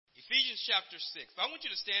Ephesians chapter 6. I want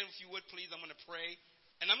you to stand, if you would, please. I'm going to pray.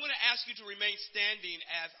 And I'm going to ask you to remain standing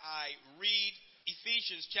as I read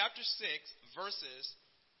Ephesians chapter 6, verses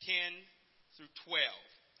 10 through 12.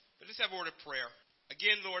 But let's have a word of prayer.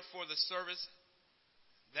 Again, Lord, for the service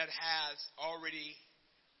that has already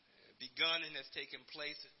begun and has taken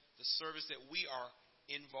place, the service that we are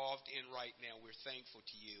involved in right now, we're thankful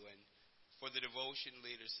to you. And for the devotion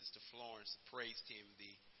leader, Sister Florence, the praise team,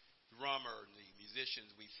 the drummer, the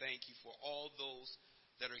musicians, we thank you for all those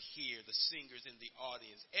that are here, the singers in the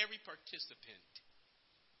audience, every participant.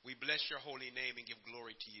 We bless your holy name and give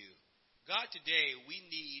glory to you. God, today we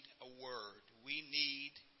need a word. We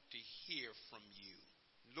need to hear from you.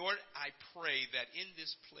 Lord, I pray that in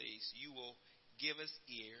this place you will give us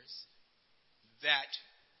ears that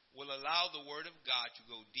will allow the word of God to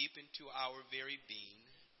go deep into our very being,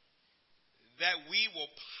 that we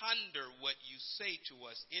will ponder what you say to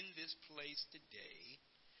us in this place today,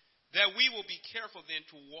 that we will be careful then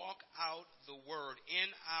to walk out the word in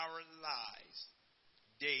our lives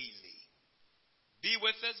daily. Be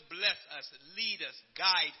with us, bless us, lead us,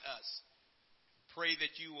 guide us. Pray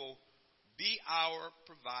that you will be our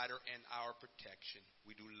provider and our protection.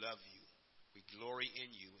 We do love you. We glory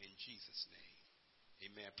in you in Jesus' name.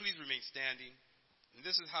 Amen. Please remain standing. And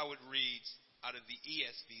this is how it reads out of the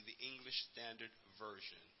ESV, the English Standard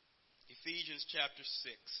Version. Ephesians chapter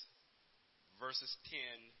 6, verses 10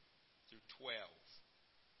 through 12.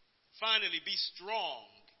 Finally, be strong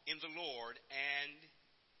in the Lord and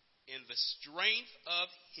in the strength of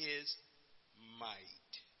his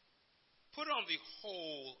might. Put on the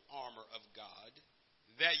whole armor of God,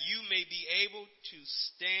 that you may be able to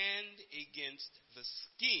stand against the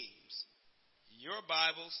schemes. Your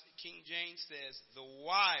Bibles, King James says, the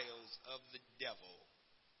wiles of the devil.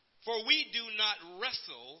 For we do not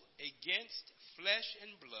wrestle against flesh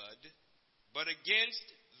and blood, but against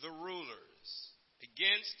the rulers,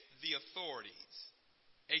 against the authorities,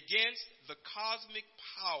 against the cosmic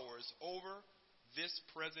powers over this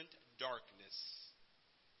present darkness,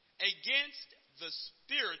 against the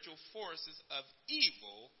spiritual forces of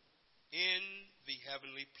evil in the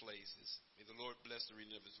heavenly places. May the Lord bless the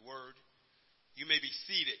reading of his word. You may be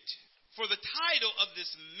seated. For the title of this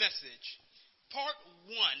message, part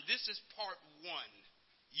 1, this is part 1.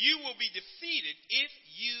 You will be defeated if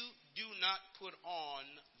you do not put on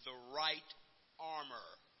the right armor.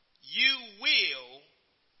 You will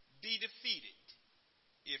be defeated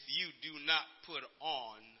if you do not put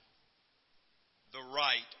on the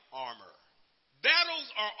right armor. Battles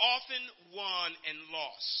are often won and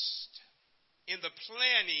lost in the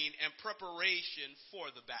planning and preparation for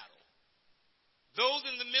the battle. Those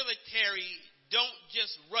in the military don't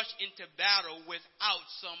just rush into battle without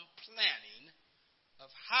some planning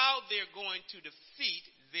of how they're going to defeat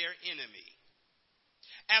their enemy.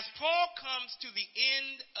 As Paul comes to the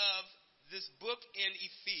end of this book in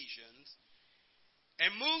Ephesians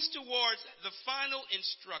and moves towards the final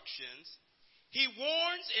instructions, he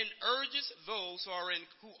warns and urges those who are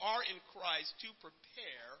in Christ to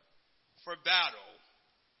prepare for battle,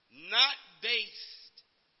 not based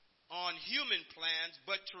on human plans,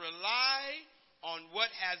 but to rely on what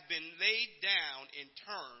has been laid down in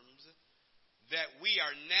terms that we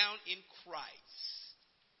are now in Christ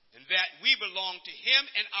and that we belong to him,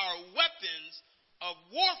 and our weapons of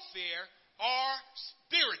warfare are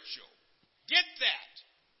spiritual. Get that.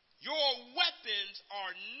 Your weapons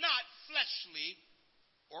are not fleshly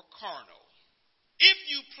or carnal. If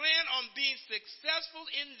you plan on being successful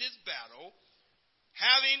in this battle,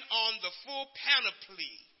 having on the full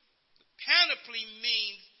panoply. Panoply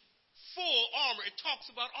means full armor. It talks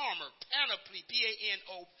about armor. Panoply,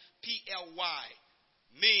 P-A-N-O-P-L-Y,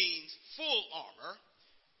 means full armor.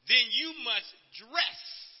 Then you must dress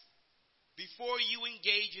before you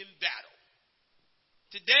engage in battle.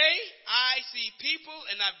 Today, I see people,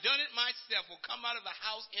 and I've done it myself, will come out of the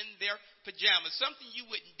house in their pajamas, something you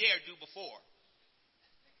wouldn't dare do before.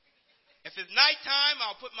 If it's nighttime,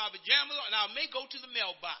 I'll put my pajamas on, and I may go to the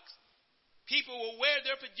mailbox. People will wear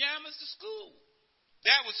their pajamas to school.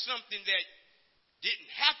 That was something that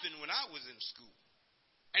didn't happen when I was in school.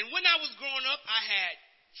 And when I was growing up, I had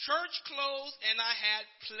church clothes and I had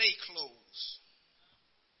play clothes.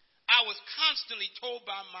 I was constantly told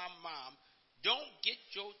by my mom, don't get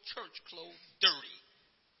your church clothes dirty.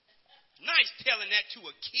 Nice telling that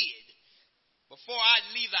to a kid. Before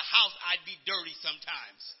I'd leave the house, I'd be dirty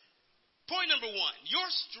sometimes. Point number 1, your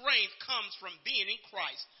strength comes from being in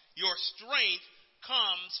Christ. Your strength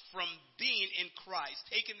comes from being in Christ.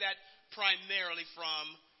 Taking that primarily from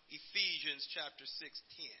Ephesians chapter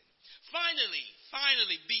 6:10.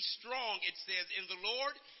 Finally, be strong, it says, in the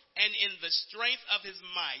Lord and in the strength of his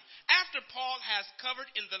might. After Paul has covered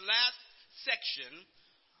in the last section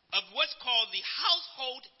of what's called the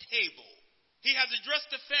household table, he has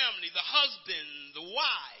addressed the family, the husband, the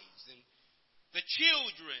wives, and the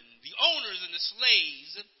children, the owners and the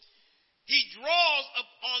slaves. He draws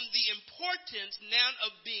upon the importance now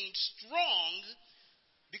of being strong,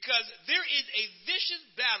 because there is a vicious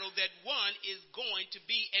battle that one is going to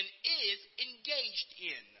be and is engaged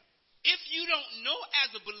in. If you don't know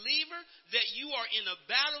as a believer that you are in a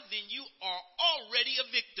battle, then you are already a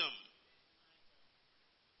victim.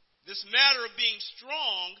 This matter of being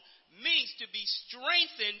strong means to be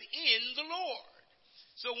strengthened in the Lord.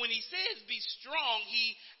 So when he says be strong,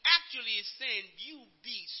 he actually is saying you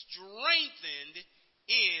be strengthened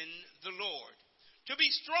in the Lord. To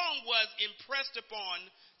be strong was impressed upon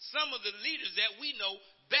some of the leaders that we know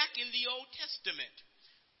back in the Old Testament.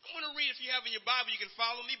 I'm going to read, if you have in your Bible, you can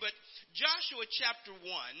follow me, but Joshua chapter 1,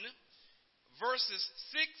 verses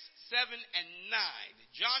 6, 7, and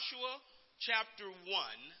 9. Joshua chapter 1,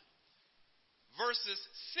 verses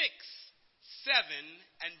 6, 7,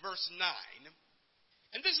 and verse 9.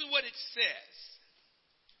 And this is what it says.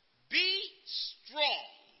 Be strong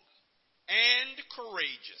and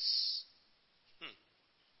courageous.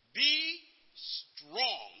 Be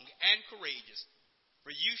strong and courageous,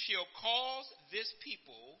 for you shall cause this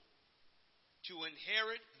people to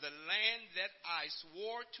inherit the land that I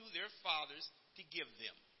swore to their fathers to give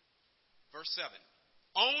them. Verse 7.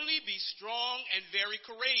 Only be strong and very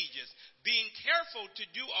courageous, being careful to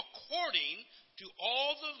do according to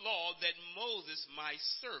all the law that Moses, my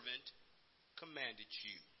servant, commanded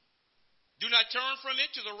you. Do not turn from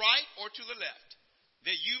it to the right or to the left,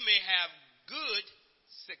 that you may have good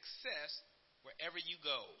success wherever you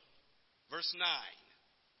go. Verse 9.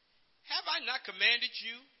 Have I not commanded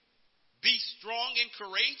you? Be strong and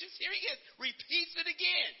courageous. Here he repeats it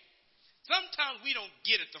again. Sometimes we don't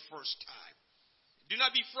get it the first time. Do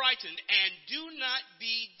not be frightened and do not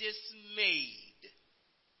be dismayed.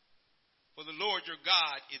 For the Lord your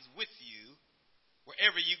God is with you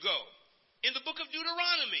wherever you go. In the book of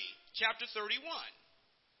Deuteronomy, chapter 31.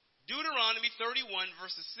 Deuteronomy 31,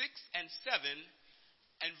 verses 6 and 7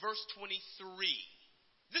 and verse 23.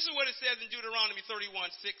 This is what it says in Deuteronomy 31,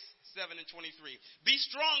 6, 7, and 23. Be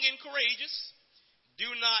strong and courageous. Do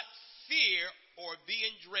not fear or be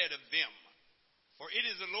in dread of them. For it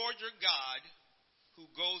is the Lord your God who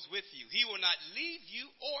goes with you. He will not leave you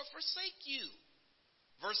or forsake you.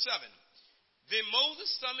 Verse 7. Then Moses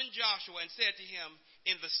summoned Joshua and said to him,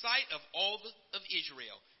 in the sight of all of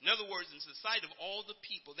Israel, in other words, in the sight of all the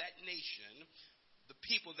people, that nation, the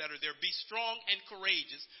people that are there, be strong and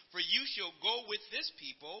courageous, for you shall go with this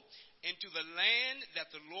people into the land that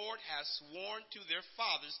the Lord has sworn to their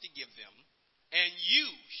fathers to give them, and you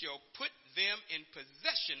shall put them in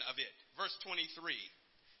possession of it. Verse 23.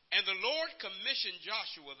 And the Lord commissioned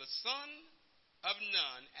Joshua the son of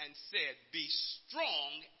Nun and said, be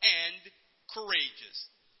strong and courageous,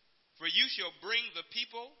 for you shall bring the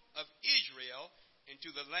people of Israel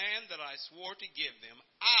into the land that I swore to give them.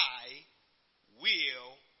 I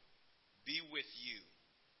will be with you.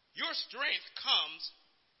 Your strength comes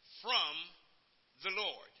from the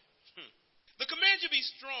Lord. The command to be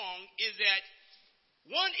strong is that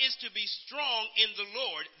one is to be strong in the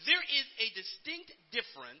Lord. There is a distinct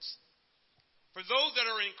difference for those that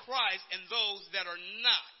are in Christ and those that are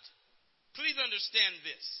not. Please understand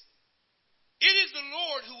this. It is the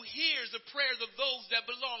Lord who hears the prayers of those that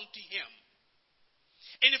belong to him.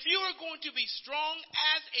 And if you are going to be strong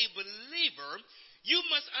as a believer, you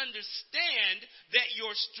must understand that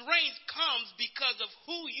your strength comes because of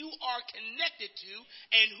who you are connected to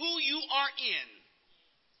and who you are in.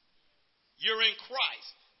 You're in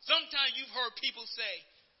Christ. Sometimes you've heard people say,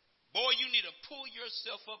 boy, you need to pull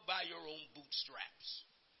yourself up by your own bootstraps.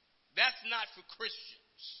 That's not for Christians.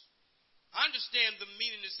 I understand the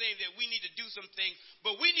meaning of saying that we need to do some things,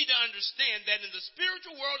 but we need to understand that in the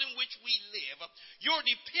spiritual world in which we live, your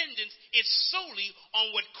dependence is solely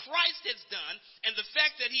on what Christ has done and the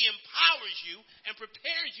fact that he empowers you and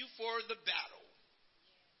prepares you for the battle.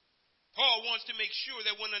 Paul wants to make sure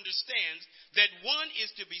that one understands that one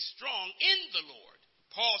is to be strong in the Lord.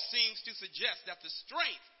 Paul seems to suggest that the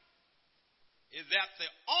strength is that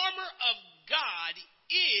the armor of God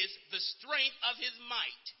is the strength of his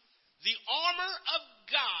might. The armor of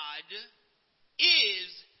God is,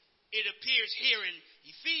 it appears here in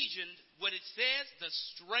Ephesians, what it says, the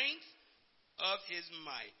strength of his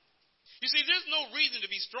might. You see, there's no reason to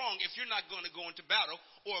be strong if you're not going to go into battle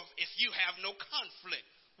or if you have no conflict.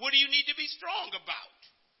 What do you need to be strong about?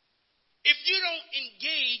 If you don't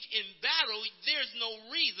engage in battle, there's no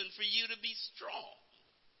reason for you to be strong.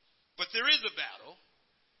 But there is a battle.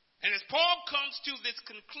 And as Paul comes to this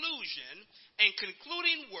conclusion and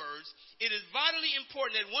concluding words, it is vitally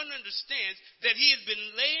important that one understands that he has been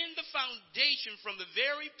laying the foundation from the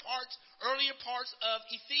very earlier parts of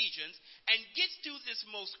Ephesians, and gets to this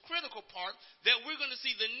most critical part that we're going to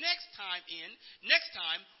see the next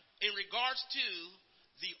time in regards to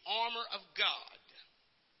the armor of God,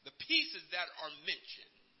 the pieces that are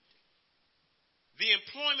mentioned. The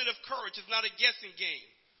employment of courage is not a guessing game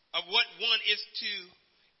of what one is to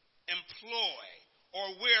employ or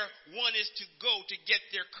where one is to go to get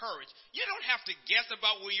their courage. You don't have to guess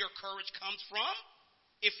about where your courage comes from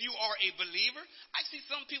if you are a believer. I see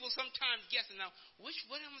some people sometimes guessing now,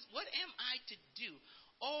 what am I to do?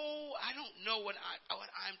 Oh, I don't know what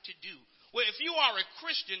I'm to do. Well, if you are a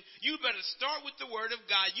Christian, you better start with the Word of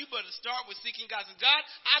God. You better start with seeking God. So, God,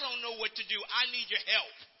 I don't know what to do. I need your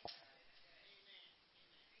help.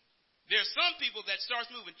 There's some people that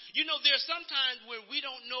starts moving. You know, there's sometimes where we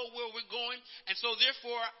don't know where we're going, and so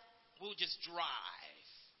therefore we'll just drive.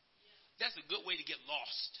 That's a good way to get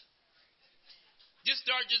lost. Just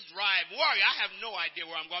drive. Warrior, I have no idea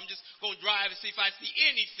where I'm going. I'm just going to drive and see if I see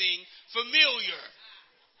anything familiar.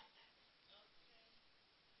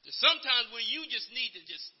 There's sometimes when you just need to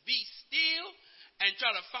just be still and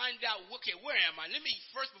try to find out, okay, where am I? Let me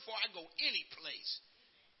first, before I go any place,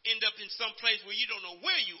 end up in some place where you don't know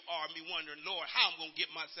where you are, me wondering, Lord, how I'm going to get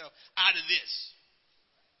myself out of this.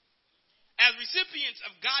 As recipients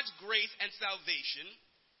of God's grace and salvation,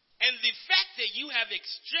 and the fact that you have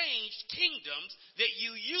exchanged kingdoms, that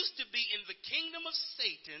you used to be in the kingdom of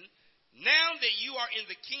Satan, now that you are in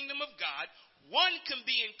the kingdom of God, one can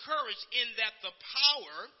be encouraged in that the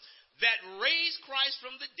power that raised Christ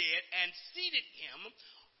from the dead and seated him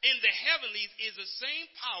in the heavenlies is the same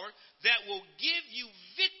power that will give you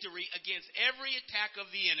victory against every attack of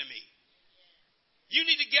the enemy. You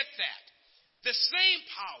need to get that. The same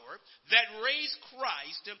power that raised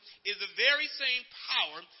Christ is the very same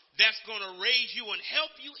power that's going to raise you and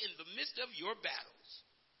help you in the midst of your battles.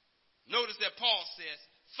 Notice that Paul says,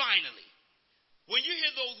 finally. When you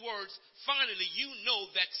hear those words, finally, you know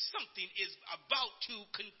that something is about to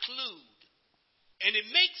conclude. And it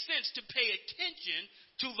makes sense to pay attention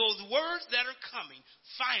to those words that are coming.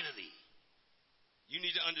 Finally, you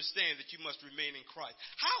need to understand that you must remain in Christ.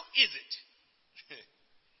 How is it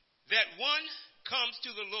that one comes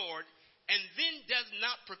to the Lord and then does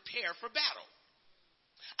not prepare for battle?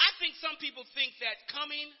 I think some people think that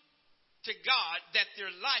coming to God, that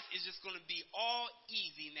their life is just going to be all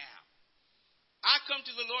easy now. I come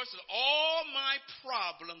to the Lord and say, all my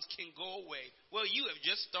problems can go away. Well, you have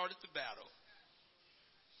just started the battle.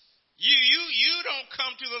 You don't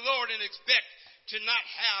come to the Lord and expect to not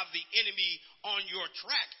have the enemy on your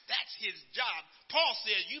track. That's his job. Paul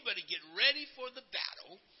says you better get ready for the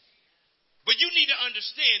battle. But you need to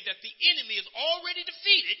understand that the enemy is already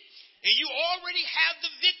defeated, and you already have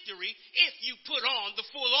the victory if you put on the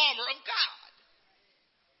full armor of God.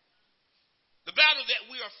 The battle that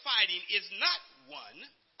we are fighting is not one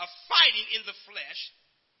of fighting in the flesh.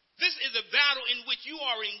 This is a battle in which you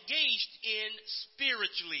are engaged in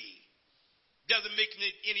spiritually. Doesn't make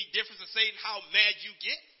any difference to say how mad you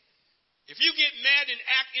get. If you get mad and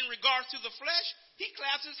act in regards to the flesh, he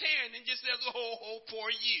claps his hand and just says, oh, poor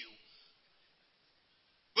you.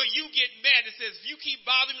 But you get mad and says, if you keep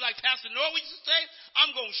bothering me like Pastor Noah used to say,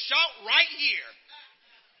 I'm going to shout right here.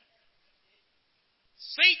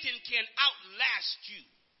 Satan can outlast you.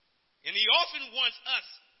 And he often wants us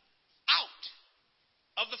out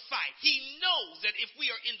of the fight. He knows that if we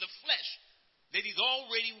are in the flesh, that he's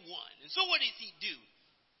already won. And so what does he do?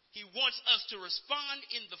 He wants us to respond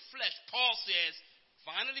in the flesh. Paul says,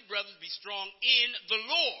 finally, brothers, be strong in the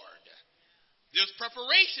Lord. There's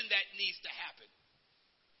preparation that needs to happen.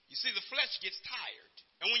 You see, the flesh gets tired.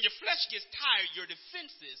 And when your flesh gets tired, your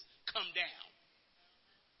defenses come down.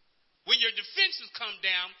 When your defenses come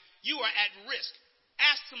down, you are at risk.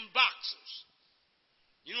 Ask some boxers.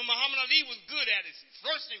 You know, Muhammad Ali was good at it.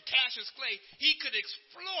 First in Cassius Clay, he could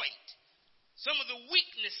exploit some of the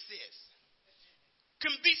weaknesses.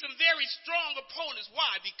 Can be some very strong opponents.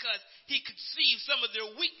 Why? Because he could see some of their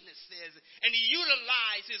weaknesses, and he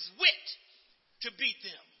utilized his wit to beat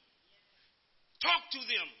them. Talk to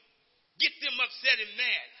them. Get them upset and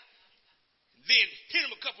mad. Then hit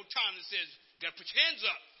them a couple times and says, got to put your hands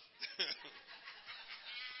up.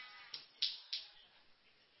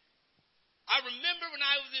 I remember when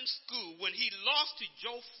I was in school, when he lost to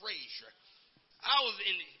Joe Frazier. I was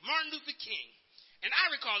in Martin Luther King. And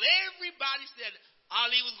I recall everybody said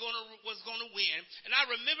Ali was going to win. And I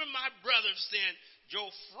remember my brother saying, Joe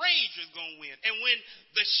Frazier's going to win. And when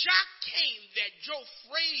the shock came that Joe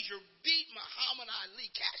Frazier beat Muhammad Ali,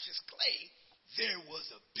 Cassius Clay, there was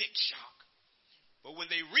a big shock. But when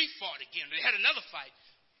they refought again, they had another fight,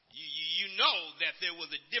 you know that there was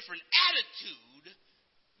a different attitude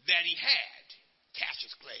that he had,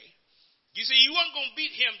 Cassius Clay. You see, you weren't going to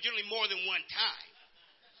beat him generally more than one time.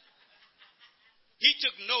 He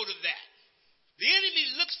took note of that. The enemy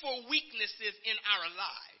looks for weaknesses in our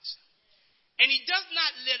lives. And he does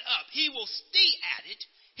not let up. He will stay at it.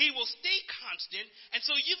 He will stay constant. And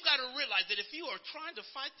so you've got to realize that if you are trying to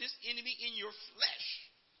fight this enemy in your flesh,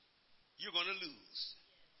 you're going to lose.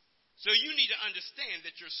 So you need to understand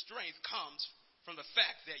that your strength comes from the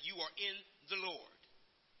fact that you are in the Lord.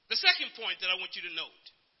 The second point that I want you to note,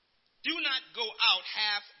 do not go out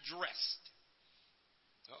half-dressed.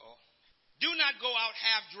 Do not go out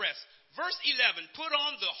half-dressed. Verse 11, put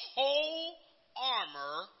on the whole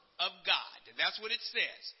armor of God. And that's what it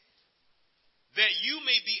says. That you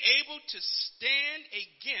may be able to stand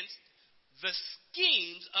against the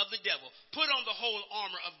schemes of the devil. Put on the whole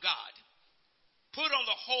armor of God. Put on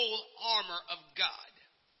the whole armor of God.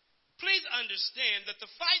 Please understand that the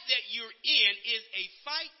fight that you're in is a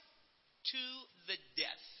fight to the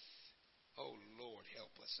death. Oh, Lord,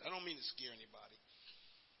 help us. I don't mean to scare anybody,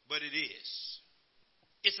 but it is.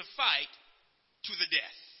 It's a fight to the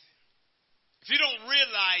death. If you don't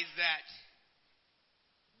realize that,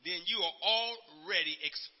 then you are already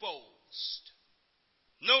exposed.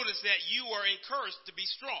 Notice that you are encouraged to be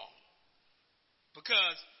strong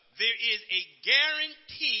because there is a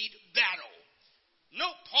guaranteed battle. No,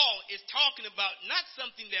 Paul is talking about not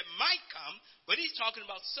something that might come, but he's talking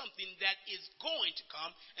about something that is going to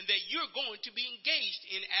come and that you're going to be engaged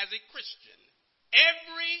in as a Christian.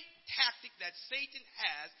 Every tactic that Satan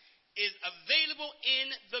has is available in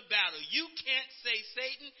the battle. You can't say,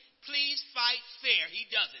 Satan, please fight fair. He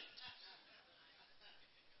doesn't.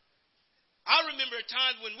 I remember at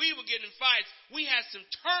times when we were getting in fights, we had some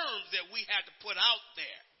terms that we had to put out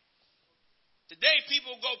there. Today,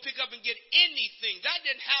 people go pick up and get anything. That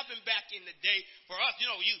didn't happen back in the day for us. You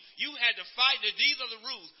know, you had to fight. These are the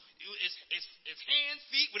rules. It's hands,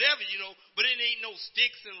 feet, whatever, but it ain't no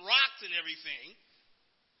sticks and rocks and everything.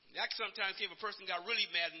 That sometimes came if a person got really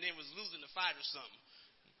mad and they was losing the fight or something.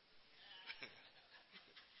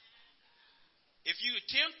 If you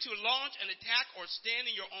attempt to launch an attack or stand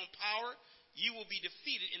in your own power, you will be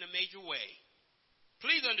defeated in a major way.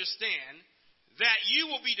 Please understand that you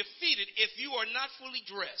will be defeated if you are not fully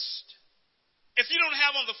dressed. If you don't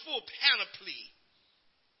have on the full panoply.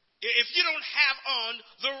 If you don't have on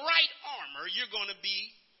the right armor, you're going to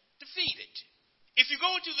be defeated. If you go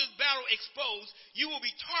into this battle exposed, you will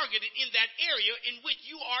be targeted in that area in which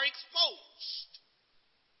you are exposed.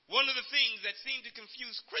 One of the things that seem to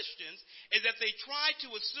confuse Christians is that they try to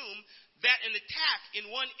assume that an attack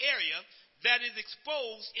in one area that is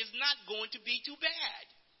exposed is not going to be too bad.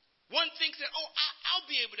 One thinks that, I'll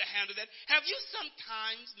be able to handle that. Have you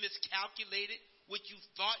sometimes miscalculated what you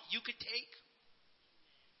thought you could take?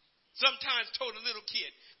 Sometimes told a little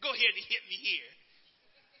kid, go ahead and hit me here.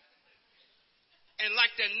 And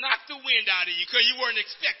like to knock the wind out of you because you weren't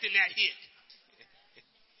expecting that hit.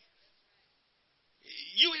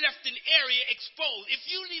 You left an area exposed. If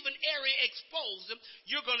you leave an area exposed,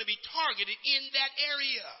 you're going to be targeted in that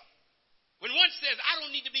area. When one says, I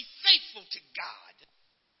don't need to be faithful to God,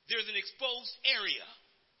 there's an exposed area.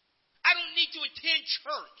 I don't need to attend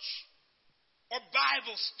church or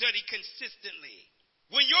Bible study consistently.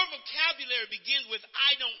 When your vocabulary begins with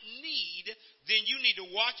I don't need, then you need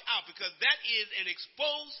to watch out because that is an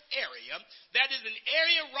exposed area. That is an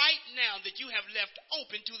area right now that you have left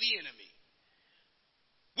open to the enemy.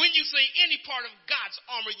 When you say any part of God's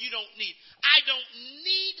armor you don't need, I don't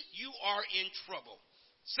need, you are in trouble.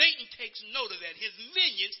 Satan takes note of that. His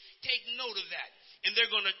minions take note of that. And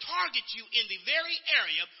they're going to target you in the very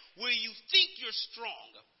area where you think you're strong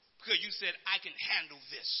because you said, I can handle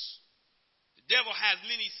this. The devil has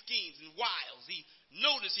many schemes and wiles. He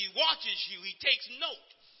watches you. He takes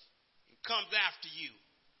note and comes after you.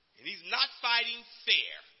 And he's not fighting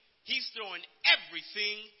fair. He's throwing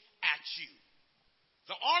everything at you.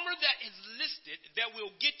 The armor that is listed that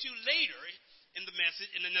we'll get to later in the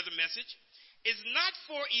message, in another message, is not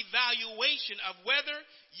for evaluation of whether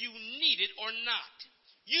you need it or not.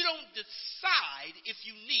 You don't decide if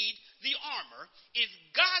you need the armor. It's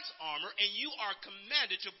God's armor, and you are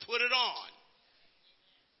commanded to put it on.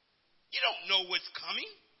 You don't know what's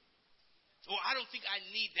coming. Oh, I don't think I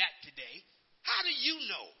need that today. How do you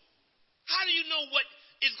know? How do you know what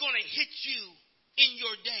is going to hit you in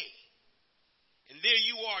your day? And there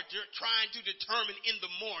you are trying to determine in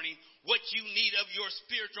the morning what you need of your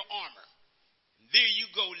spiritual armor. There you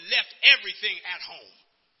go, left everything at home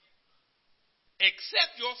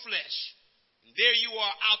except your flesh. And there you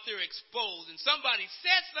are out there exposed, and somebody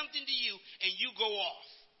said something to you and you go off.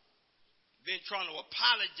 Then trying to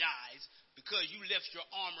apologize because you left your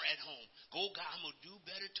armor at home. Go, God, I'm going to do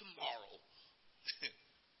better tomorrow.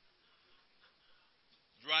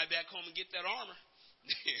 Drive back home and get that armor.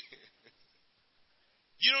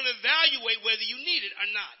 You don't evaluate whether you need it or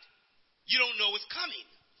not. You don't know it's coming.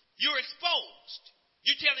 You're exposed.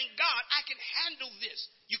 You're telling God, I can handle this.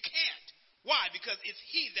 You can't. Why? Because it's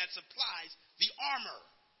He that supplies the armor.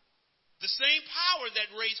 The same power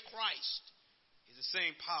that raised Christ is the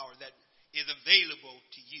same power that is available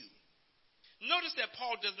to you. Notice that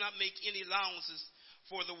Paul does not make any allowances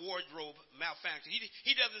for the wardrobe malfunction.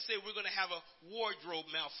 He doesn't say we're going to have a wardrobe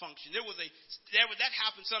malfunction. That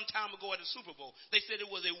happened some time ago at the Super Bowl. They said it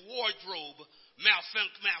was a wardrobe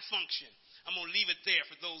malfunction. I'm going to leave it there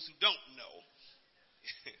for those who don't know.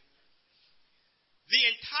 The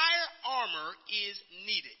entire armor is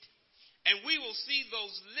needed. And we will see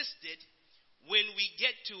those listed when we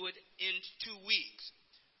get to it in 2 weeks.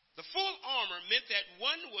 The full armor meant that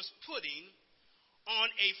one was putting on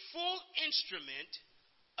a full instrument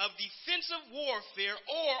of defensive warfare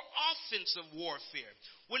or offensive warfare.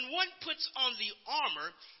 When one puts on the armor,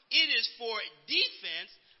 it is for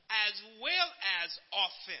defense as well as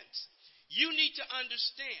offense. You need to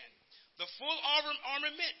understand the full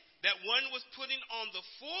armor meant that one was putting on the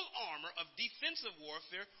full armor of defensive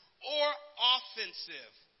warfare or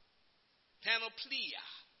offensive. Panoplia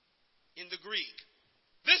in the Greek.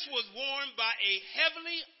 This was worn by a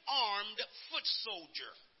heavily armed foot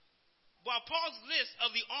soldier. While Paul's list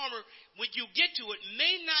of the armor, when you get to it,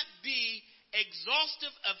 may not be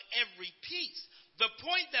exhaustive of every piece. The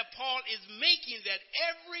point that Paul is making that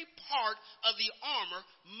every part of the armor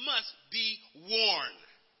must be worn.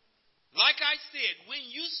 Like I said, when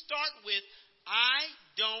you start with, I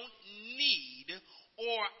don't need,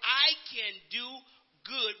 or I can do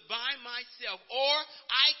good by myself, or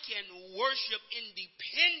I can worship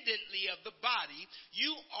independently of the body,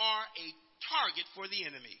 you are a target for the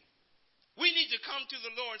enemy. We need to come to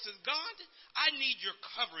the Lord and say, God, I need your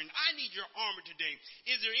covering. I need your armor today.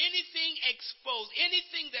 Is there anything exposed,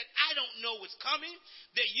 anything that I don't know is coming,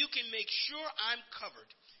 that you can make sure I'm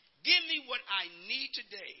covered? Give me what I need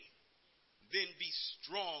today. Then be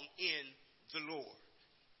strong in the Lord.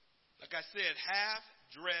 Like I said,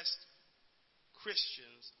 half-dressed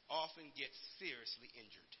Christians often get seriously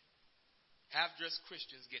injured. Half-dressed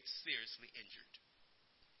Christians get seriously injured.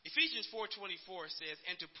 Ephesians 4:24 says,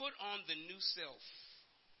 and to put on the new self,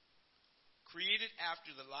 created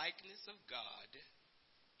after the likeness of God,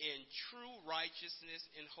 in true righteousness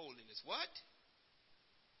and holiness. What?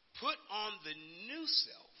 Put on the new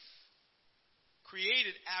self,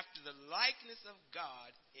 created after the likeness of God,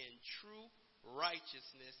 in true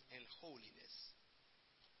righteousness and holiness.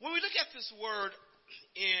 When we look at this word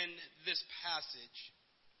in this passage,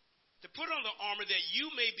 to put on the armor that you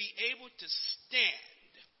may be able to stand.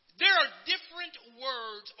 There are different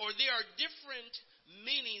words, or there are different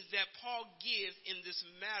meanings that Paul gives in this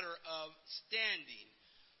matter of standing.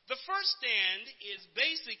 The first stand is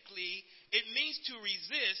basically, it means to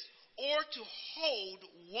resist or to hold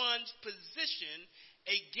one's position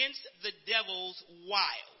against the devil's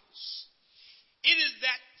wiles. It is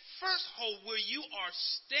that first hold where you are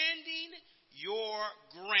standing your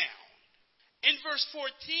ground. In verse 14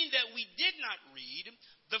 that we did not read,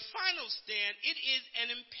 the final stand, it is an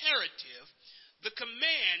imperative. The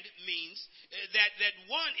command means that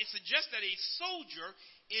one, it suggests that a soldier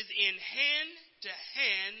is in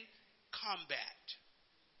hand-to-hand combat.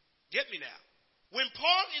 Get me now. When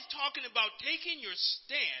Paul is talking about taking your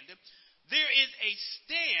stand, there is a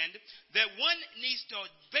stand that one needs to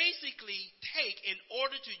basically take in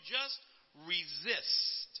order to just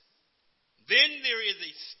resist. Then there is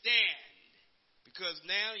a stand, because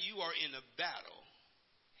now you are in a battle.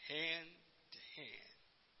 Hand to hand.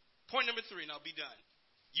 Point number 3, and I'll be done.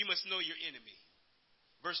 You must know your enemy.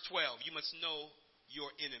 Verse 12, you must know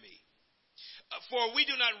your enemy. For we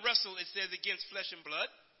do not wrestle, it says, against flesh and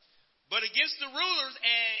blood, but against the rulers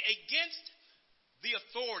and against the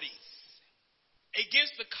authorities,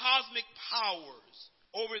 against the cosmic powers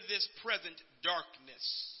over this present darkness,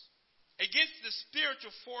 against the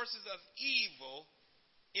spiritual forces of evil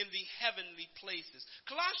in the heavenly places.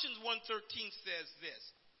 Colossians 1:13 says this.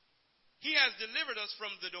 He has delivered us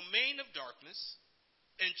from the domain of darkness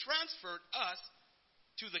and transferred us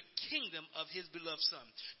to the kingdom of his beloved Son.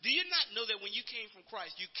 Do you not know that when you came from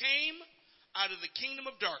Christ, you came out of the kingdom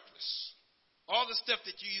of darkness? All the stuff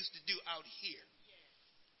that you used to do out here.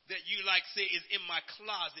 that you like say is in my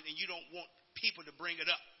closet and you don't want people to bring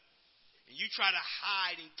it up. And you try to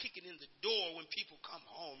hide and kick it in the door when people come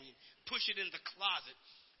home and push it in the closet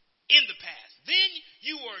in the past. Then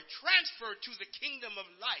you are transferred to the kingdom of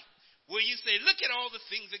light where you say, look at all the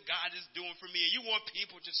things that God is doing for me. And you want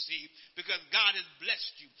people to see because God has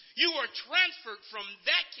blessed you. You are transferred from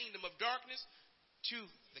that kingdom of darkness to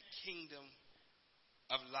the kingdom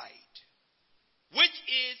of light, which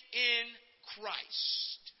is in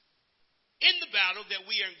Christ. In the battle that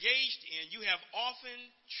we are engaged in, you have often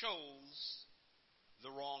chose the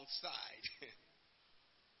wrong side.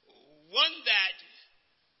 One that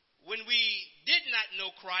when we did not know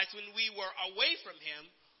Christ, when we were away from him,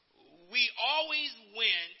 we always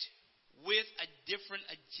went with a different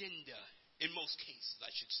agenda in most cases,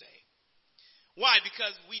 I should say. Why?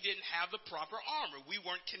 Because we didn't have the proper armor. We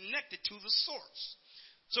weren't connected to the source.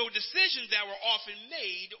 So decisions that were often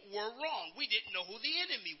made were wrong. We didn't know who the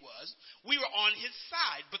enemy was. We were on his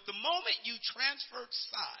side. But the moment you transferred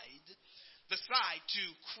the side to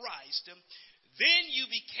Christ, then you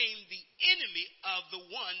became the enemy of the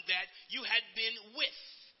one that you had been with.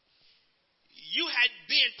 You had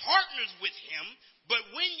been partners with him, but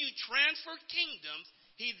when you transferred kingdoms,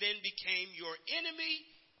 he then became your enemy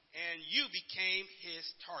and you became his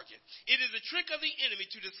target. It is a trick of the enemy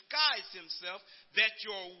to disguise himself that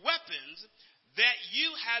your weapons that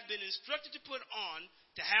you have been instructed to put on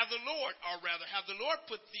to have the Lord, or rather have the Lord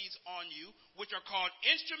put these on you, which are called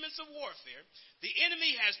instruments of warfare. The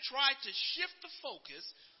enemy has tried to shift the focus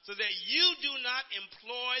so that you do not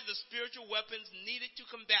employ the spiritual weapons needed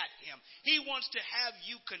to combat him. He wants to have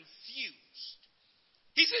you confused.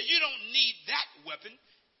 He says you don't need that weapon.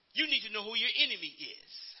 You need to know who your enemy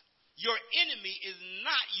is. Your enemy is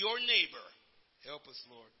not your neighbor. Help us,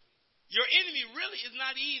 Lord. Your enemy really is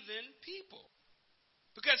not even people.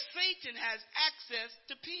 Because Satan has access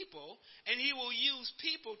to people, and he will use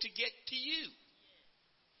people to get to you.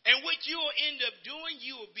 And what you will end up doing,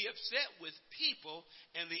 you will be upset with people,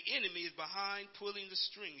 and the enemy is behind pulling the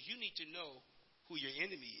strings. You need to know who your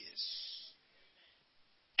enemy is.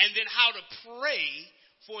 And then how to pray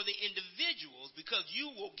for the individuals, because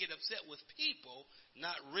you will get upset with people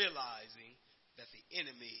not realizing that the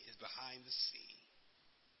enemy is behind the scene.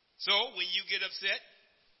 So when you get upset,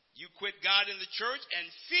 you quit God in the church and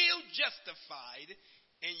feel justified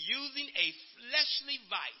in using a fleshly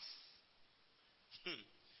vice.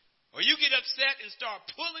 Or you get upset and start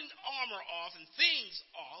pulling armor off and things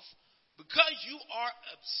off because you are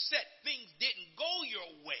upset. Things didn't go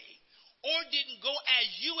your way or didn't go as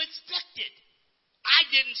you expected. I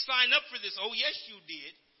didn't sign up for this. Oh, yes, you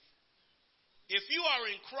did. If you are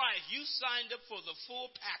in Christ, you signed up for the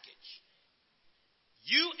full package.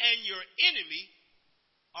 You and your enemy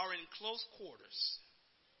are in close quarters.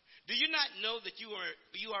 Do you not know that you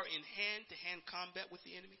are in hand-to-hand combat with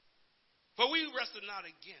the enemy? For we wrestle not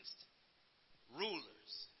against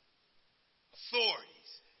rulers,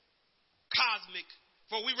 authorities,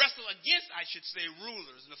 for we wrestle against, I should say,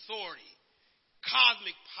 rulers and authority,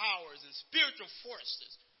 cosmic powers and spiritual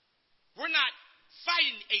forces. We're not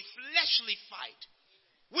fighting a fleshly fight.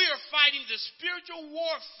 We are fighting the spiritual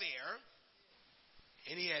warfare,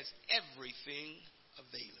 and he has everything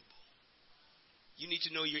available. You need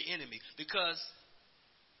to know your enemy, because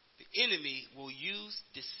the enemy will use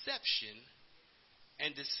deception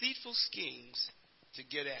and deceitful schemes to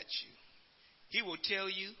get at you. He will tell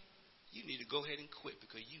you, you need to go ahead and quit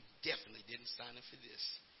because you definitely didn't sign up for this.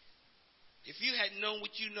 If you had known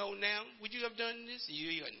what you know now, would you have done this?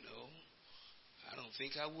 You no, I don't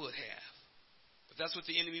think I would have. But that's what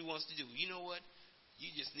the enemy wants to do. You know what? You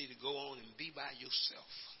just need to go on and be by yourself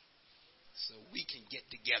so we can get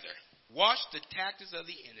together. Watch the tactics of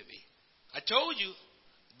the enemy. I told you,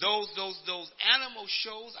 those animal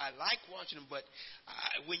shows, I like watching them, but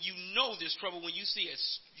when you know there's trouble, when you see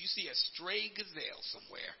a stray gazelle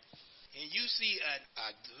somewhere, and you see a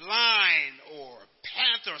lion or a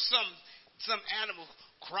panther or some animal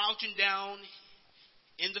crouching down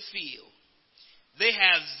in the field, they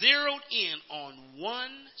have zeroed in on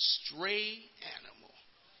one stray animal.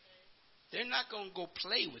 They're not going to go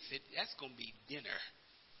play with it. That's going to be dinner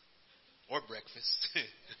or breakfast.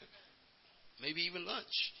 Maybe even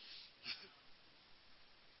lunch.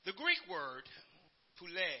 The Greek word,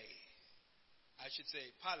 pule,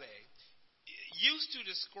 used to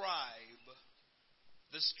describe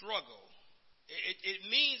the struggle. It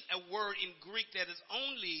means a word in Greek that is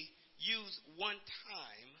only used one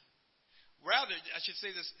time. Rather, I should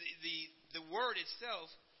say this, the word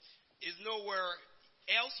itself is nowhere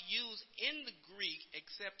else used in the Greek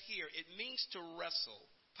except here. It means to wrestle.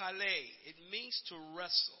 Pale, it means to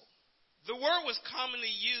wrestle. The word was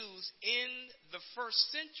commonly used in the first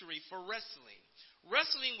century for wrestling.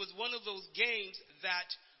 Wrestling was one of those games that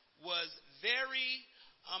was very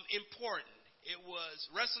important.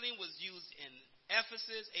 Wrestling was used in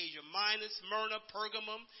Ephesus, Asia Minor, Smyrna,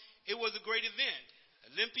 Pergamum. It was a great event.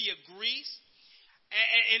 Olympia, Greece.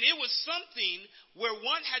 And it was something where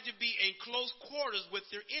one had to be in close quarters with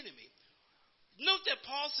their enemy. Note that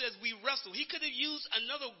Paul says we wrestle. He could have used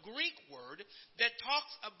another Greek word that talks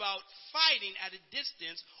about fighting at a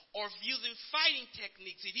distance or using fighting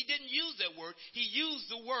techniques. If he didn't use that word, he used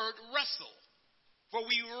the word wrestle. For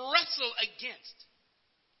we wrestle against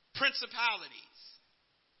principalities.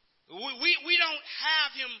 We don't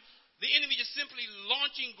have the enemy just simply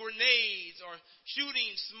launching grenades or shooting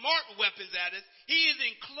smart weapons at us. He is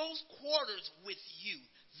in close quarters with you.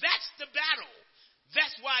 That's the battle.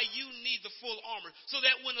 That's why you need the full armor. So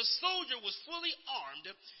that when a soldier was fully armed,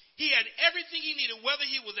 he had everything he needed, whether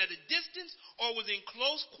he was at a distance or was in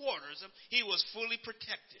close quarters, he was fully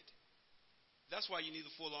protected. That's why you need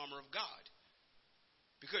the full armor of God.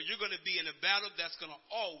 Because you're going to be in a battle that's going to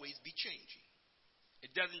always be changing.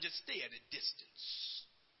 It doesn't just stay at a distance.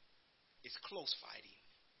 It's close fighting.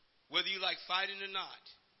 Whether you like fighting or not,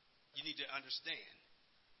 you need to understand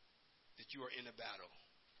that you are in a battle.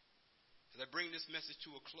 As I bring this message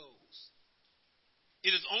to a close,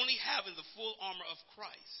 it is only having the full armor of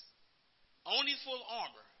Christ, only full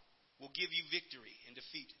armor, will give you victory and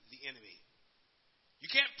defeat the enemy. You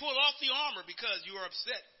can't pull off the armor because you are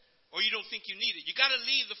upset or you don't think you need it. You got to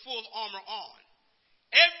leave the full armor on.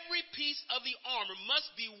 Every piece of the armor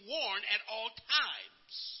must be worn at all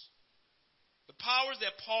times. The powers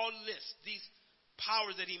that Paul lists, these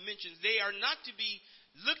powers that he mentions, they are not to be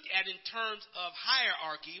looked at in terms of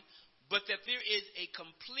hierarchy, but that there is a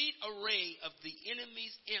complete array of the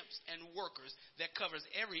enemy's imps and workers that covers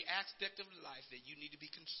every aspect of life that you need to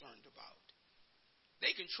be concerned about.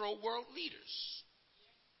 They control world leaders.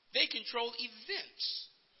 They control events.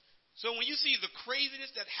 So when you see the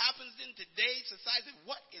craziness that happens in today's society,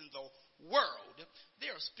 what in the world?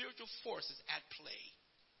 There are spiritual forces at play.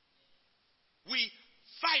 We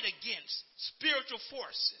fight against spiritual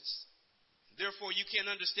forces. Therefore, you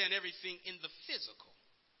can't understand everything in the physical.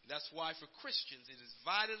 That's why for Christians it is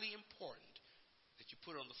vitally important that you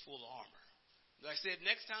put on the full armor. Like I said,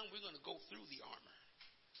 next time we're going to go through the armor.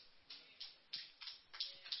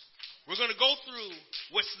 We're going to go through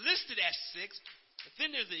what's listed as 6, but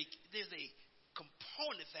then there's a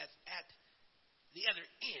component that's at the other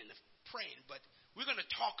end of praying. But we're going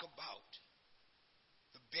to talk about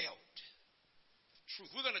the belt, the truth.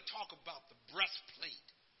 We're going to talk about the breastplate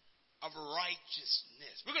of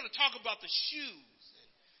righteousness. We're going to talk about the shoes.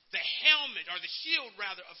 The helmet, or the shield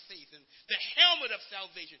rather, of faith, and the helmet of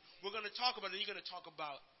salvation. We're going to talk about it. You're going to talk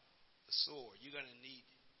about the sword. You're going to need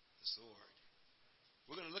the sword.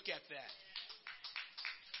 We're going to look at that.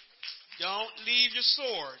 Don't leave your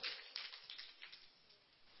sword.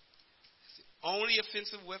 It's the only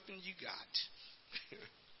offensive weapon you got.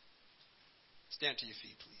 Stand to your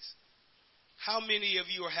feet, please. How many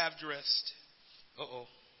of you are half-dressed?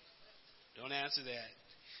 Uh-oh. Don't answer that.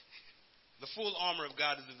 The full armor of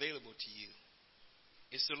God is available to you.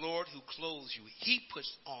 It's the Lord who clothes you. He puts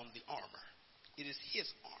on the armor. It is his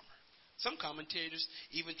armor. Some commentators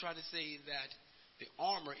even try to say that the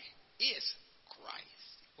armor is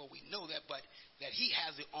Christ. Well, we know that, but that he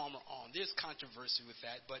has the armor on. There's controversy with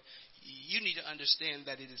that, but you need to understand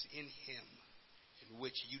that it is in him, in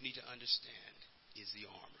which you need to understand is the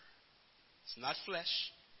armor. It's not flesh.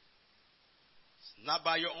 It's not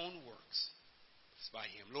by your own works. It's by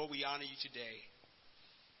him. Lord, we honor you today.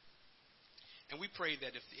 And we pray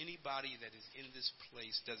that if anybody that is in this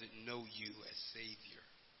place doesn't know you as Savior,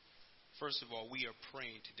 first of all, we are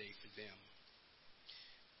praying today for them.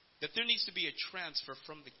 That there needs to be a transfer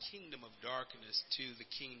from the kingdom of darkness to the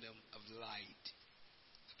kingdom of light.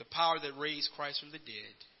 The power that raised Christ from the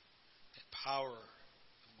dead, that power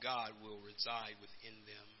of God will reside within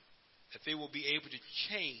them. That they will be able to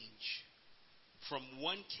change from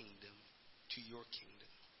one kingdom to your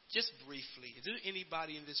kingdom. Just briefly, is there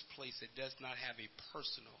anybody in this place that does not have a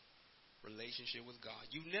personal relationship with God?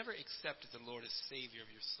 You never accepted the Lord as Savior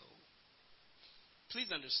of your soul.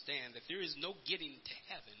 Please understand that there is no getting to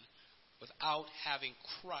heaven without having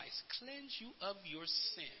Christ cleanse you of your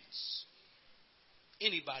sins.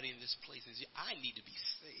 Anybody in this place says, I need to be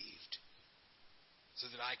saved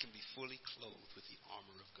so that I can be fully clothed with the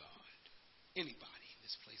armor of God. Anybody in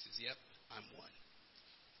this place says, yep, I'm one.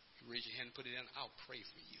 Raise your hand and put it in. I'll pray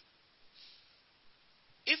for you.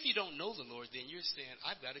 If you don't know the Lord, then you're saying,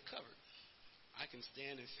 I've got it covered. I can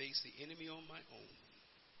stand and face the enemy on my own.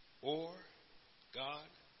 Or, God,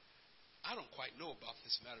 I don't quite know about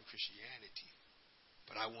this matter of Christianity,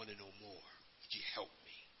 but I want to know more. Would you help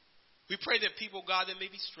me? We pray that people, God, that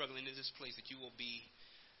may be struggling in this place, that you will be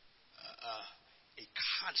a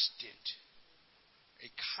constant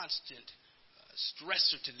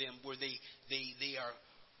stressor to them, where they are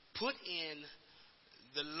put in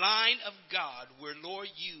the line of God, where,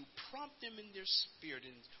 Lord, you prompt them in their spirit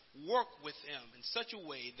and work with them in such a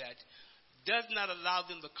way that does not allow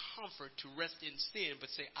them the comfort to rest in sin,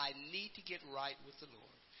 but say, I need to get right with the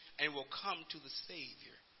Lord, and will come to the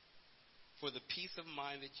Savior for the peace of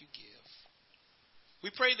mind that you give. We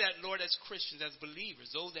pray that, Lord, as Christians, as believers,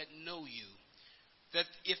 those that know you, that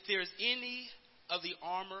if there's any of the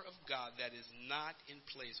armor of God that is not in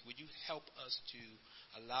place, would you help us to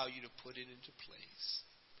allow you to put it into place?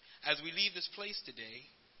 As we leave this place today,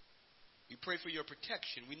 we pray for your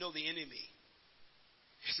protection. We know the enemy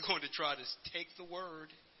is going to try to take the word.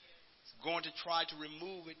 It's going to try to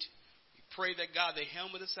remove it. We pray that, God, the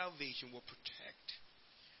helmet of salvation will protect.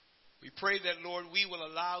 We pray that, Lord, we will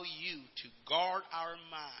allow you to guard our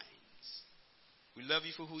minds. We love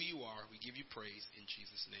you for who you are. We give you praise in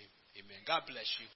Jesus' name. Amen. God bless you.